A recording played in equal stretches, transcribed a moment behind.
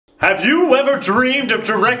Have you ever dreamed of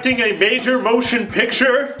directing a major motion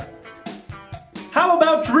picture? How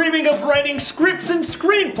about dreaming of writing scripts and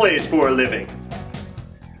screenplays for a living?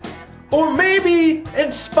 Or maybe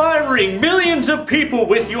inspiring millions of people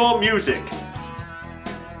with your music?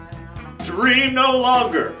 Dream no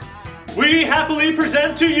longer. We happily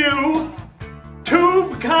present to you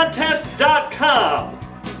TubeContest.com,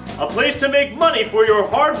 a place to make money for your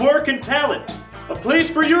hard work and talent. A place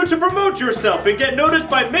for you to promote yourself and get noticed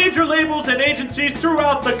by major labels and agencies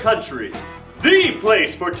throughout the country. The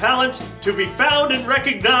place for talent to be found and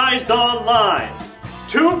recognized online.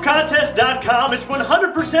 TubeContest.com is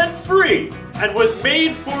 100% free and was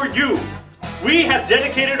made for you. We have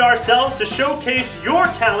dedicated ourselves to showcase your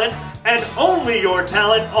talent and only your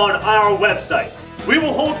talent on our website. We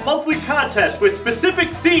will hold monthly contests with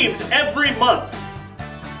specific themes every month.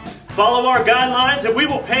 Follow our guidelines and we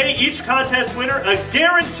will pay each contest winner a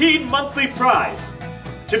guaranteed monthly prize.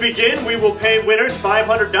 To begin, we will pay winners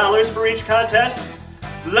 $500 for each contest.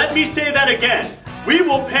 Let me say that again. We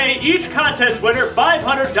will pay each contest winner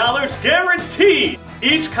 $500 guaranteed.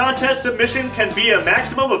 Each contest submission can be a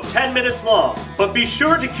maximum of 10 minutes long, but be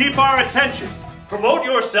sure to keep our attention. Promote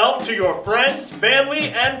yourself to your friends,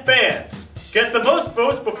 family, and fans. Get the most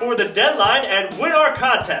votes before the deadline and win our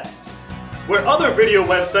contest. Where other video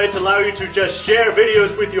websites allow you to just share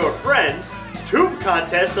videos with your friends,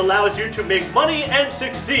 TubeContest allows you to make money and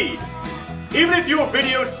succeed. Even if your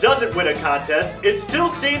video doesn't win a contest, it's still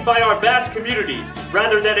seen by our vast community,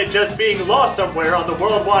 rather than it just being lost somewhere on the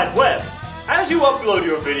World Wide Web. As you upload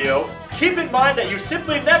your video, keep in mind that you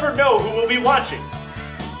simply never know who will be watching.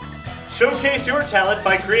 Showcase your talent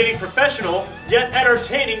by creating professional, yet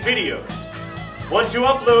entertaining videos. Once you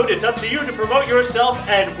upload, it's up to you to promote yourself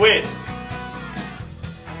and win.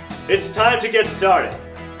 It's time to get started.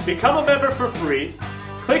 Become a member for free,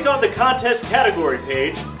 click on the contest category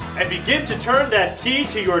page, and begin to turn that key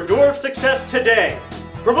to your door of success today.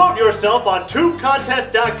 Promote yourself on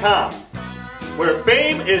TubeContest.com, where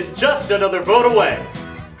fame is just another vote away.